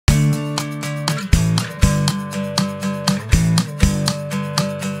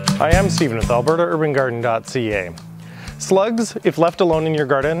I am Stephen with AlbertaUrbanGarden.ca. Slugs, if left alone in your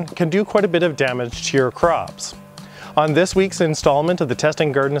garden, can do quite a bit of damage to your crops. On this week's installment of the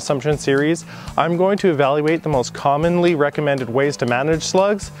Testing Garden Assumption series, I'm going to evaluate the most commonly recommended ways to manage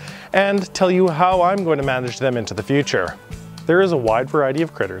slugs and tell you how I'm going to manage them into the future. There is a wide variety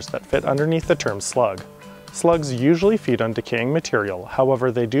of critters that fit underneath the term slug. Slugs usually feed on decaying material, however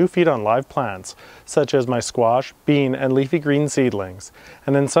they do feed on live plants, such as my squash, bean, and leafy green seedlings,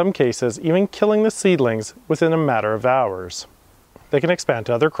 and in some cases even killing the seedlings within a matter of hours. They can expand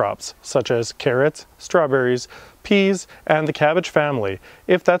to other crops, such as carrots, strawberries, peas, and the cabbage family,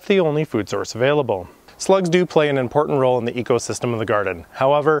 if that's the only food source available. Slugs do play an important role in the ecosystem of the garden.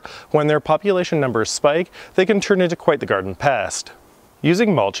 However, when their population numbers spike, they can turn into quite the garden pest.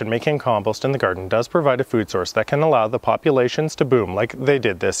 Using mulch and making compost in the garden does provide a food source that can allow the populations to boom like they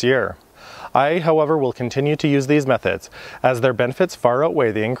did this year. I, however, will continue to use these methods, as their benefits far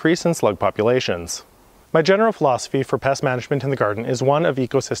outweigh the increase in slug populations. My general philosophy for pest management in the garden is one of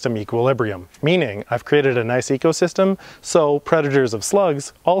ecosystem equilibrium, meaning I've created a nice ecosystem, so predators of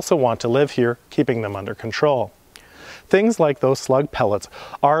slugs also want to live here, keeping them under control. Things like those slug pellets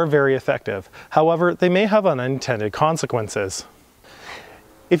are very effective, however, they may have unintended consequences.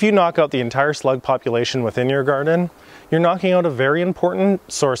 If you knock out the entire slug population within your garden, you're knocking out a very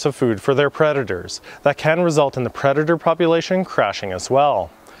important source of food for their predators that can result in the predator population crashing as well.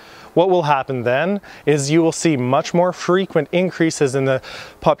 What will happen then is you will see much more frequent increases in the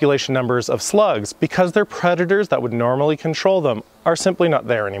population numbers of slugs because their predators that would normally control them are simply not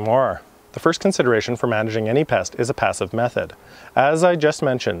there anymore. The first consideration for managing any pest is a passive method. As I just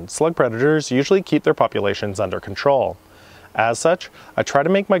mentioned, slug predators usually keep their populations under control. As such, I try to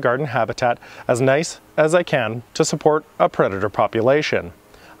make my garden habitat as nice as I can to support a predator population.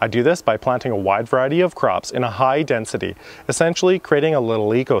 I do this by planting a wide variety of crops in a high density, essentially creating a little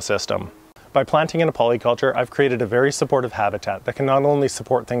ecosystem. By planting in a polyculture, I've created a very supportive habitat that can not only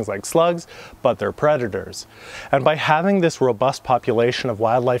support things like slugs, but their predators. And by having this robust population of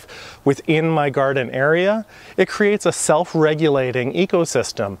wildlife within my garden area, it creates a self-regulating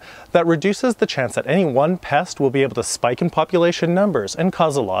ecosystem that reduces the chance that any one pest will be able to spike in population numbers and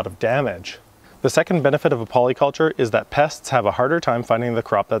cause a lot of damage. The second benefit of a polyculture is that pests have a harder time finding the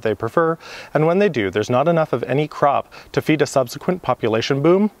crop that they prefer, and when they do, there's not enough of any crop to feed a subsequent population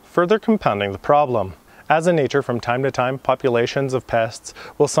boom, further compounding the problem. As in nature, from time to time, populations of pests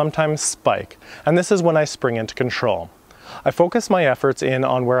will sometimes spike, and this is when I spring into control. I focus my efforts in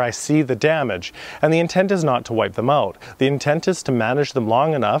on where I see the damage, and the intent is not to wipe them out. The intent is to manage them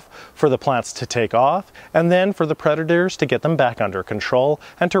long enough for the plants to take off, and then for the predators to get them back under control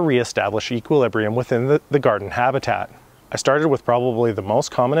and to re-establish equilibrium within the garden habitat. I started with probably the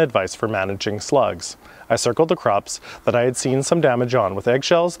most common advice for managing slugs. I circled the crops that I had seen some damage on with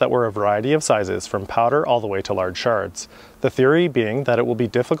eggshells that were a variety of sizes, from powder all the way to large shards. The theory being that it will be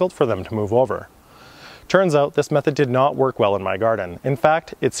difficult for them to move over. Turns out this method did not work well in my garden. In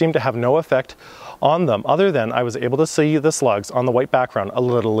fact, it seemed to have no effect on them other than I was able to see the slugs on the white background a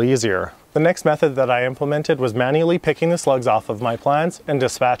little easier. The next method that I implemented was manually picking the slugs off of my plants and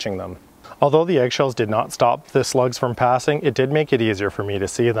dispatching them. Although the eggshells did not stop the slugs from passing, it did make it easier for me to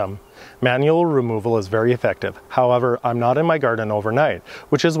see them. Manual removal is very effective. However, I'm not in my garden overnight,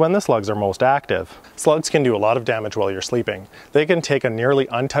 which is when the slugs are most active. Slugs can do a lot of damage while you're sleeping. They can take a nearly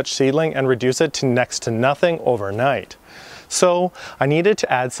untouched seedling and reduce it to next to nothing overnight. So I needed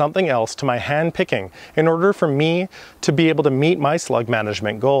to add something else to my hand picking in order for me to be able to meet my slug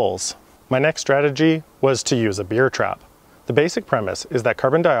management goals. My next strategy was to use a beer trap. The basic premise is that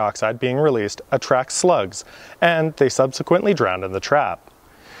carbon dioxide being released attracts slugs, and they subsequently drown in the trap.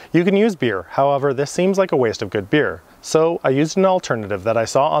 You can use beer, however, this seems like a waste of good beer, so I used an alternative that I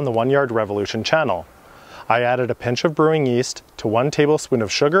saw on the 1 Yard Revolution channel. I added a pinch of brewing yeast to 1 tablespoon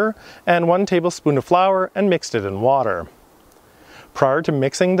of sugar and 1 tablespoon of flour and mixed it in water. Prior to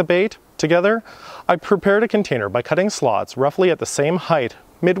mixing the bait together, I prepared a container by cutting slots roughly at the same height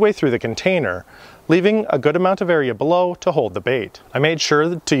midway through the container, leaving a good amount of area below to hold the bait. I made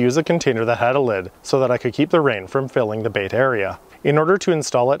sure to use a container that had a lid so that I could keep the rain from filling the bait area. In order to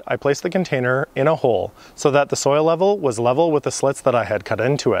install it, I placed the container in a hole so that the soil level was level with the slits that I had cut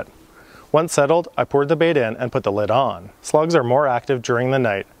into it. Once settled, I poured the bait in and put the lid on. Slugs are more active during the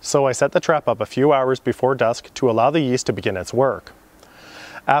night, so I set the trap up a few hours before dusk to allow the yeast to begin its work.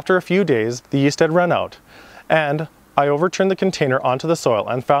 After a few days, the yeast had run out, and I overturned the container onto the soil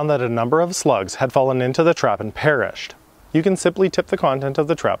and found that a number of slugs had fallen into the trap and perished. You can simply tip the content of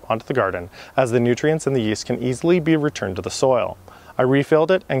the trap onto the garden, as the nutrients in the yeast can easily be returned to the soil. I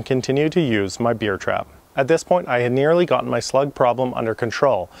refilled it and continued to use my beer trap. At this point, I had nearly gotten my slug problem under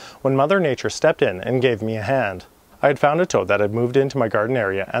control when Mother Nature stepped in and gave me a hand. I had found a toad that had moved into my garden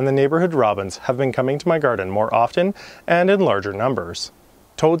area, and the neighborhood robins have been coming to my garden more often and in larger numbers.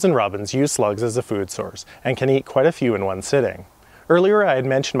 Toads and robins use slugs as a food source and can eat quite a few in one sitting. Earlier I had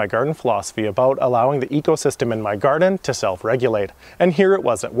mentioned my garden philosophy about allowing the ecosystem in my garden to self-regulate, and here it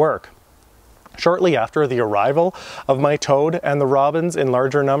was at work. Shortly after the arrival of my toad and the robins in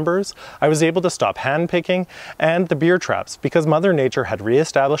larger numbers, I was able to stop hand-picking and the beer traps because Mother Nature had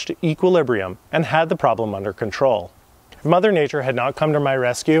re-established equilibrium and had the problem under control. If Mother Nature had not come to my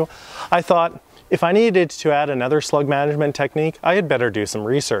rescue, I thought, if I needed to add another slug management technique, I had better do some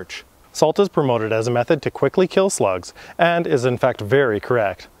research. Salt is promoted as a method to quickly kill slugs, and is in fact very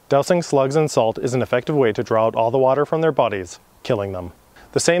correct. Dousing slugs in salt is an effective way to draw out all the water from their bodies, killing them.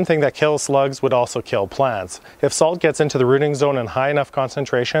 The same thing that kills slugs would also kill plants. If salt gets into the rooting zone in high enough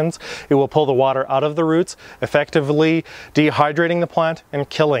concentrations, it will pull the water out of the roots, effectively dehydrating the plant and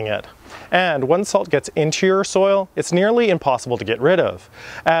killing it. And once salt gets into your soil, it's nearly impossible to get rid of,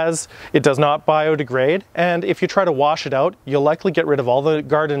 as it does not biodegrade, and if you try to wash it out, you'll likely get rid of all the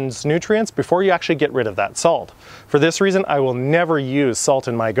garden's nutrients before you actually get rid of that salt. For this reason, I will never use salt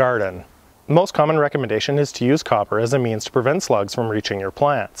in my garden. The most common recommendation is to use copper as a means to prevent slugs from reaching your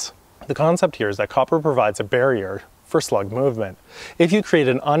plants. The concept here is that copper provides a barrier for slug movement. If you create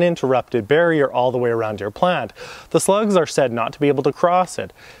an uninterrupted barrier all the way around your plant, the slugs are said not to be able to cross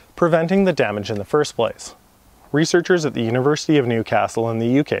it, preventing the damage in the first place. Researchers at the University of Newcastle in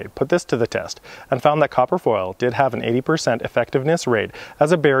the UK put this to the test and found that copper foil did have an 80% effectiveness rate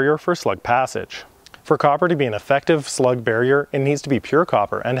as a barrier for slug passage. For copper to be an effective slug barrier, it needs to be pure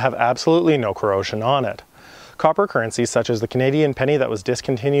copper and have absolutely no corrosion on it. Copper currency, such as the Canadian penny that was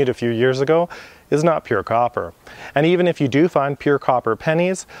discontinued a few years ago, is not pure copper. And even if you do find pure copper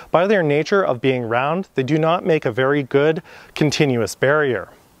pennies, by their nature of being round, they do not make a very good continuous barrier.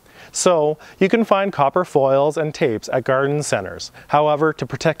 So, you can find copper foils and tapes at garden centers. However, to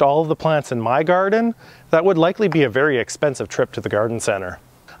protect all of the plants in my garden, that would likely be a very expensive trip to the garden center.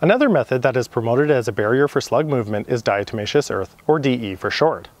 Another method that is promoted as a barrier for slug movement is diatomaceous earth, or DE for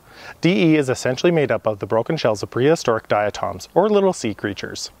short. DE is essentially made up of the broken shells of prehistoric diatoms, or little sea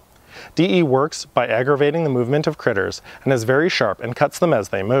creatures. DE works by aggravating the movement of critters and is very sharp and cuts them as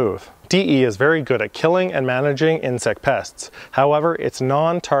they move. DE is very good at killing and managing insect pests. However, it's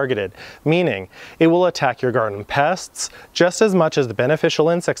non-targeted, meaning it will attack your garden pests just as much as the beneficial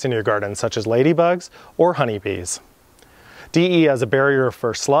insects in your garden, such as ladybugs or honeybees. DE as a barrier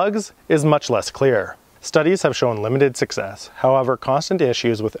for slugs is much less clear. Studies have shown limited success. However, constant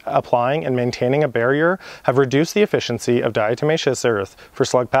issues with applying and maintaining a barrier have reduced the efficiency of diatomaceous earth for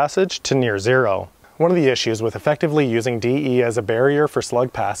slug passage to near zero. One of the issues with effectively using DE as a barrier for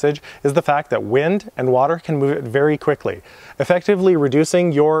slug passage is the fact that wind and water can move it very quickly, effectively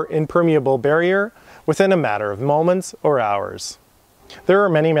reducing your impermeable barrier within a matter of moments or hours. There are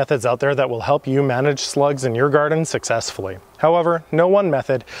many methods out there that will help you manage slugs in your garden successfully. However, no one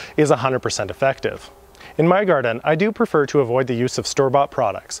method is 100% effective. In my garden, I do prefer to avoid the use of store-bought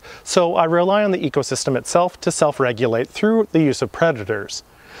products, so I rely on the ecosystem itself to self-regulate through the use of predators.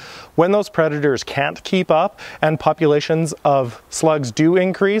 When those predators can't keep up and populations of slugs do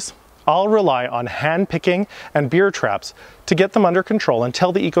increase, I'll rely on hand-picking and beer traps to get them under control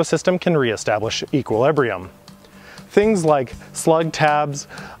until the ecosystem can re-establish equilibrium. Things like slug tabs,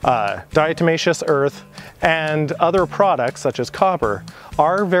 diatomaceous earth, and other products such as copper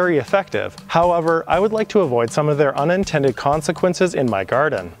are very effective. However, I would like to avoid some of their unintended consequences in my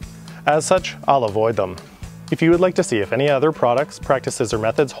garden. As such, I'll avoid them. If you would like to see if any other products, practices, or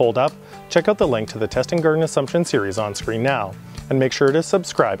methods hold up, check out the link to the Testing Garden Assumption series on screen now, and make sure to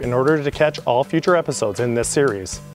subscribe in order to catch all future episodes in this series.